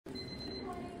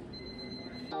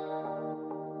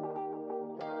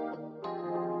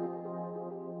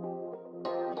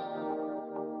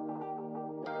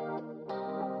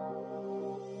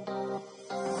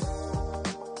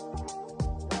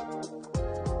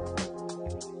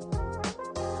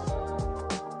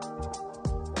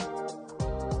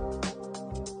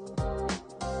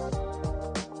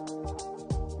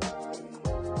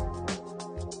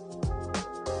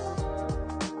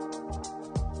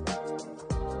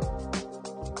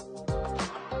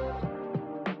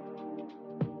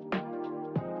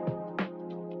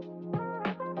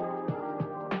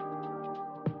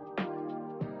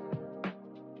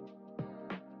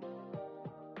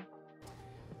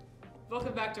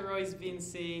Welcome back to Roy's Bean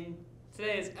Scene.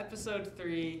 Today is episode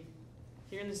 3.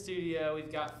 Here in the studio,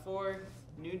 we've got 4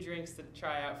 new drinks to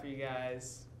try out for you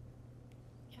guys.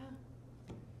 Yeah.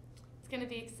 It's going to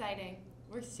be exciting.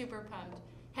 We're super pumped.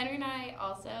 Henry and I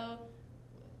also,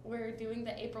 we're doing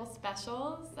the April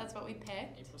specials. That's what we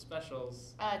picked. April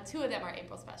specials. 2 of them are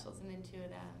April specials, and then 2 of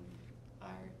them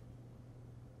are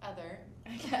other,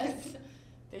 I guess.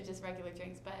 They're just regular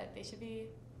drinks, but they should be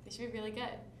really good.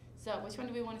 So which one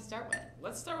do we want to start with?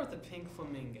 Let's start with the pink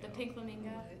flamingo. The pink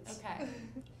flamingo? What? Okay.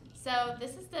 So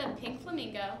this is the pink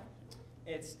flamingo.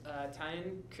 It's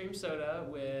Italian cream soda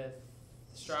with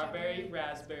strawberry,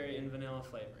 raspberry, and vanilla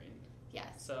flavoring. Yes.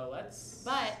 So let's...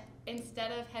 But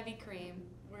instead of heavy cream,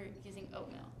 we're using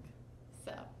oat milk.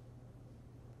 So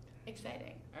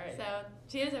exciting. All right. So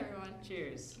cheers, everyone.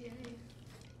 Cheers. Yay.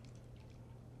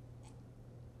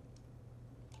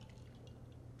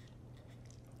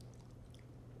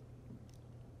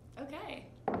 Okay.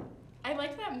 I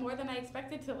like that more than I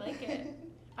expected to like it.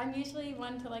 I'm usually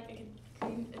one to like a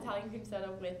Italian cream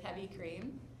soda with heavy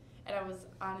cream. And I was,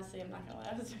 honestly, I'm not going to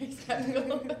lie, I was very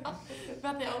skeptical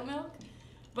about the oat milk.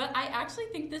 But I actually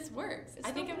think this works. It's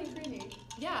I think still it would, creamy.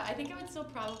 yeah, I think I would still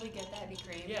probably get the heavy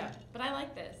cream. Yeah. But I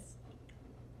like this.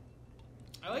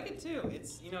 I like it too.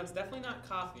 It's, it's definitely not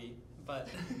coffee, but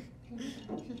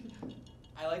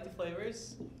I like the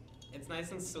flavors. It's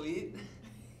nice and sweet.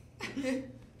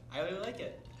 I really like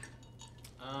it.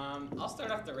 I'll start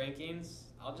off the rankings.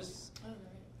 I'll just,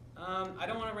 I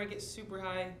don't want to rank it super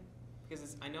high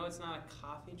because I know it's not a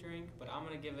coffee drink, but I'm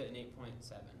going to give it an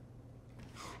 8.7.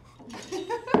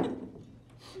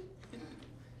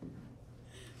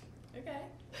 Okay.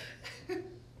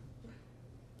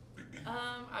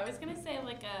 I was going to say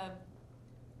like a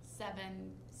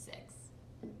 7.6.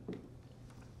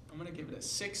 I'm gonna give it a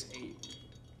 6.8.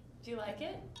 Do you like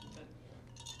it?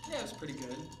 Yeah, it was pretty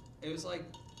good. It was like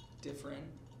different.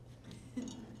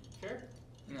 Sure.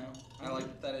 I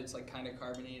like that it's like kind of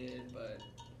carbonated, but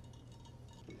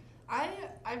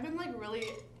I've been like really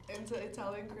into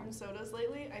Italian cream sodas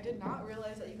lately. I did not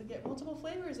realize that you could get multiple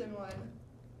flavors in one.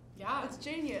 Yeah. It's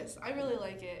genius. I really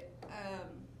like it.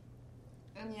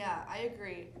 And yeah, I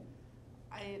agree.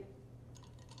 I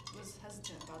was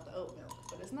hesitant about the oat milk,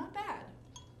 but it's not bad.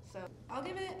 So I'll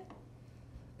give it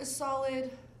a solid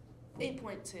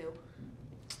 8.2.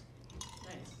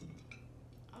 Nice.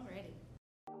 Alrighty.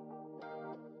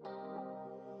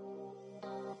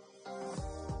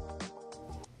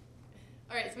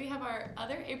 Alright, so we have our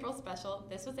other April special.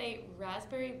 This was a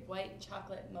raspberry white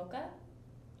chocolate mocha.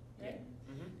 Right?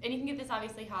 Mm-hmm. And you can get this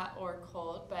obviously hot or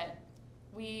cold, but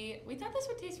we thought this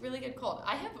would taste really good cold.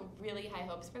 I have really high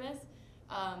hopes for this,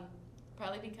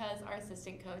 probably because our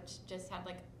assistant coach just had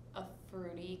like a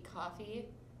fruity coffee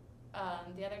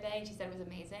the other day, and she said it was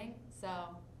amazing. So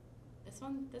this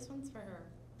one's for her.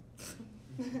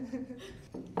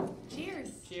 Cheers.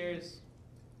 Cheers.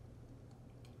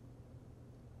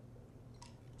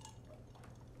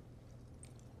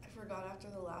 I forgot after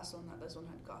the last one that this one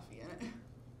had coffee in it.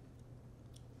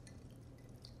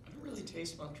 I don't really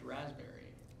taste much raspberry.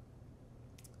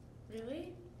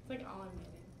 Really? It's like all I'm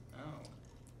getting. Oh.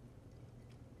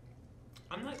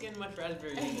 I'm not getting much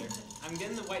raspberry either. I'm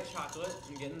getting the white chocolate.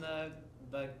 I'm getting the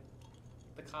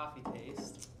coffee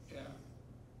taste, Yeah.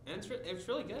 and it's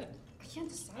really good. I can't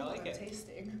decide I like what I'm it.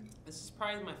 tasting. This is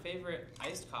probably my favorite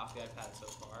iced coffee I've had so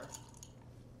far.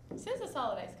 This is a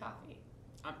solid iced coffee.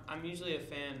 I'm usually a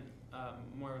fan,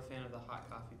 more of a fan of the hot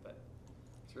coffee, but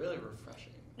It's really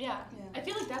refreshing. Yeah. Yeah. I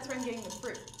feel like that's where I'm getting the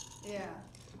fruit. Yeah.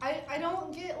 I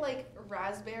don't get like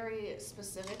raspberry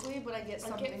specifically, but I get I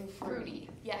something get fruity.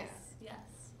 Yes. Yes.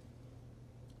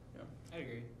 I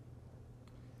agree.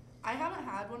 I haven't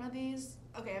had one of these.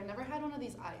 Okay, I've never had one of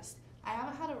these iced. I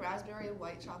haven't had a raspberry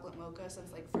white chocolate mocha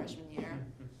since like freshman year.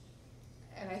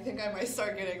 And I think I might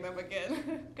start getting them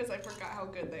again because I forgot how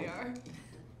good they are.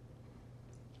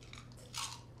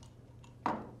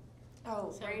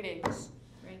 Oh, So- ratings.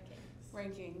 Rankings.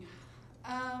 Ranking.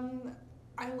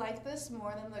 I like this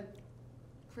more than the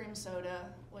cream soda,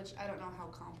 which I don't know how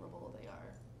comparable they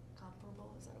are.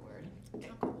 Comparable, is that a word? Okay.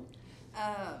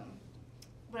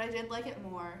 But I did like it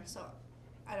more, so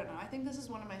I don't know. I think this is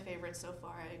one of my favorites so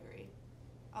far. I agree.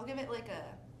 I'll give it like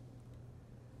a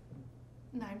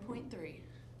 9.3.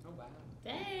 Oh wow.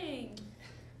 Dang.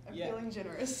 I'm Yeah. feeling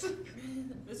generous.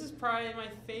 This is probably my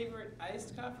favorite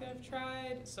iced coffee I've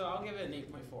tried, so I'll give it an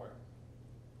 8.4.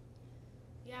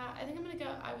 Yeah, I think I'm gonna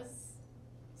go. I was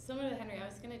similar to Henry. I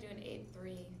was gonna do an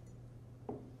 8.3.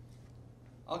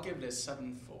 I'll give it a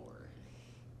 7.4.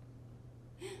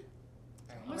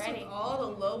 Almost Alrighty. took all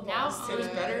the low Now balls on- It was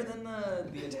today. better than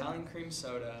the Italian cream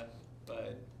soda,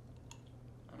 but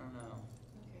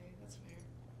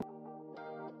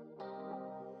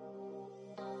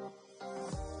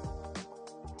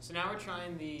So now we're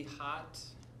trying the hot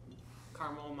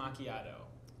caramel macchiato.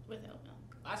 With oat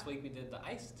milk. Last week we did the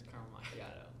iced caramel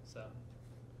macchiato. So,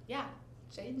 Yeah.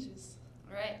 Changes.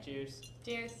 All right. cheers.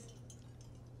 Cheers.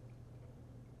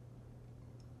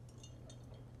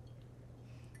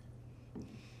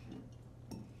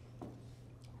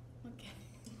 Okay.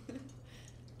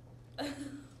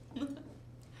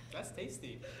 That's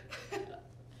tasty.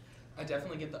 I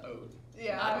definitely get the oat.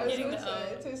 Yeah, I'm I was getting gonna the say,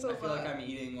 oat. it tastes I so feel like fun. I'm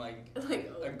eating like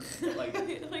Like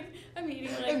like like I'm eating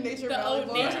A like Nature the Valley oat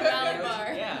bar. Nature Valley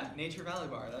bar. Yeah, Nature Valley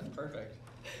bar. That's perfect.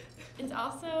 It's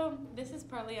also, this is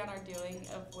partly on our doing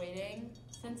of waiting.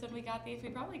 Since when we got these, we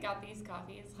probably got these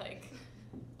coffees like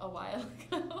a while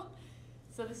ago.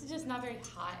 So this is just not very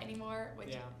hot anymore, which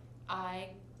Yeah. I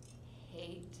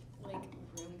hate, like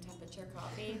room temperature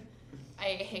coffee. I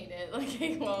hate it, like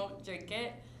I won't drink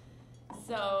it.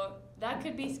 So that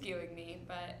could be skewing me,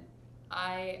 but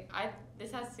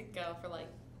this has to go for like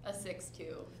a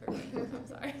 6.2 for me. I'm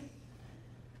sorry.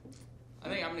 I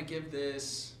think I'm gonna give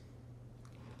this.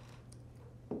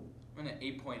 I'm gonna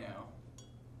 8.0.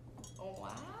 Oh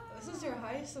wow. This is your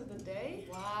highest of the day?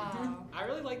 Wow. I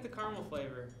really like the caramel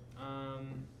flavor.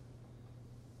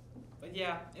 But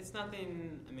yeah, it's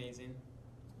nothing amazing.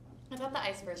 I thought the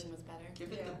ice version was better.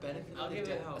 Give it Yeah. the benefit I'll of the give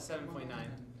it doubt. a 7.9.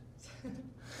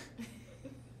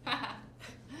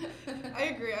 I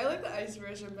agree. I like the ice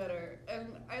version better.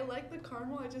 And I like the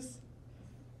caramel.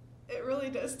 It really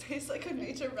does taste like a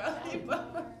Nature Valley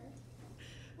bar.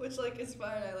 Which, like, is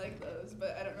fine. I like those.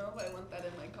 But I don't know if I want that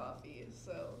in my coffee.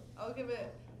 So I'll give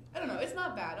it, I don't know. It's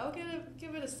not bad. I'll give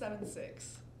it a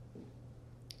 7.6.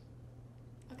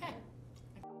 Okay.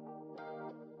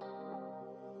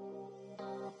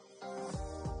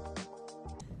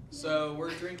 So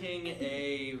we're drinking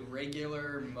a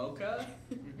regular mocha,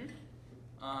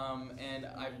 Mhm. and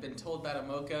I've been told that a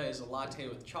mocha is a latte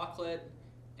with chocolate,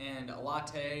 and a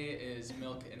latte is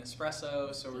milk and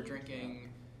espresso. So we're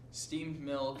drinking steamed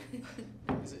milk.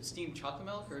 Is it steamed chocolate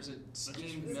milk or is it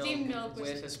steamed milk, Steamed milk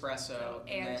with with espresso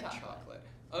and then chocolate.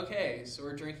 Okay, so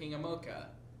we're drinking a mocha.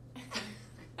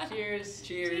 Cheers.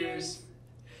 Cheers.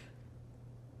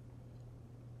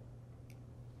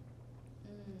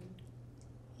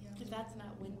 If that's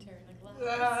not winter in a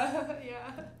glass.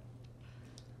 Yeah.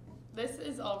 This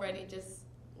is already just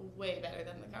way better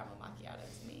than the caramel macchiato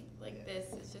to me. Like Yeah.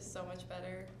 this is just so much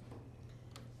better.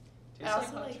 Tastes I like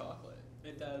also hot like- chocolate.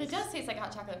 It does. It does taste like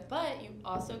hot chocolate, but you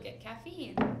also get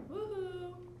caffeine.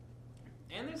 Woohoo!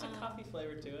 And there's a coffee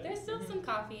flavor to it. There's still some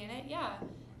coffee in it, yeah.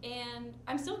 And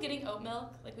I'm still getting oat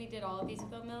milk. Like we did all of these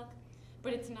with oat milk,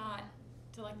 but it's not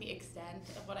to like the extent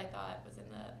of what I thought was in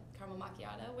the caramel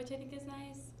macchiato, which I think is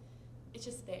nice. It's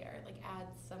just there, like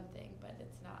adds something, but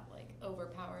it's not like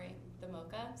overpowering the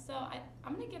mocha. So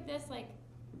I'm gonna give this like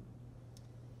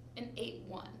an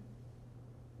 8.1.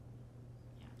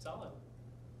 Yeah, solid.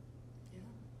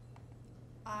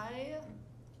 I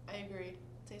agree.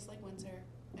 Tastes like winter,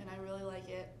 and I really like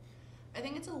it. I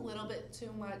think it's a little bit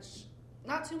too much,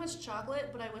 not too much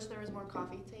chocolate, but I wish there was more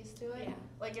coffee taste to it. Yeah.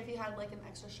 Like if you had like an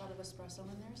extra shot of espresso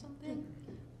in there or something.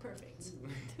 Perfect.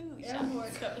 2 Yeah, shots more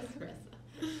of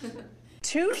espresso.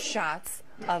 2 shots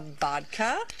of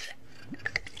vodka.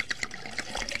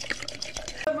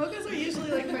 The mochas are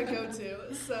usually like my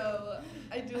go-to, so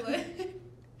I do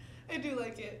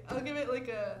like it. I'll give it like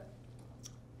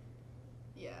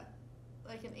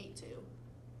an 8.2.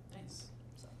 Nice.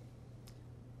 So.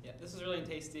 Yeah, this is really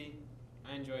tasty.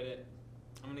 I enjoyed it.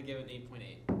 I'm gonna give it an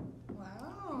 8.8. Wow.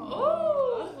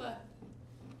 Oh!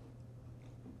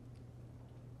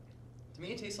 To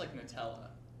me, it tastes like Nutella.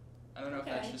 I don't know if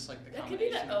that's Okay. just like the That could be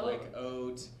the combination of oat. like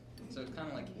oat. So it's kind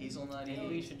of like hazelnutty. Maybe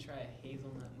we should try a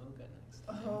hazelnut mocha next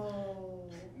time. Oh.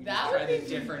 We That just try would the be-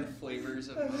 different flavors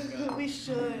of mocha. We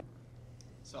should.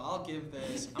 So I'll give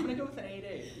this. I'm gonna go with an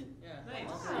 8.8. Yeah. Nice.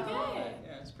 I'll go Okay. with that.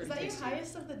 Yeah, it's Is pretty that tasty. your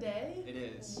highest of the day? It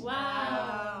is.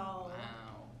 Wow.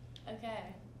 Wow.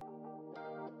 Okay.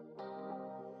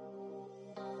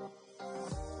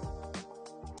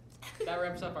 That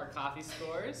wraps up our coffee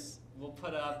scores. We'll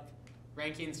put up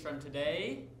rankings from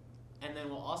today, and then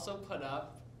we'll also put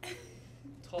up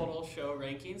total show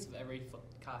rankings of every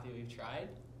coffee we've tried.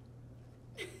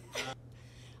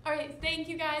 All right, thank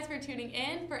you guys for tuning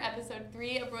in for episode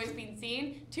 3 of Roy's Being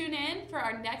Seen. Tune in for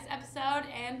our next episode,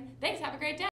 and thanks. Have a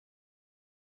great day.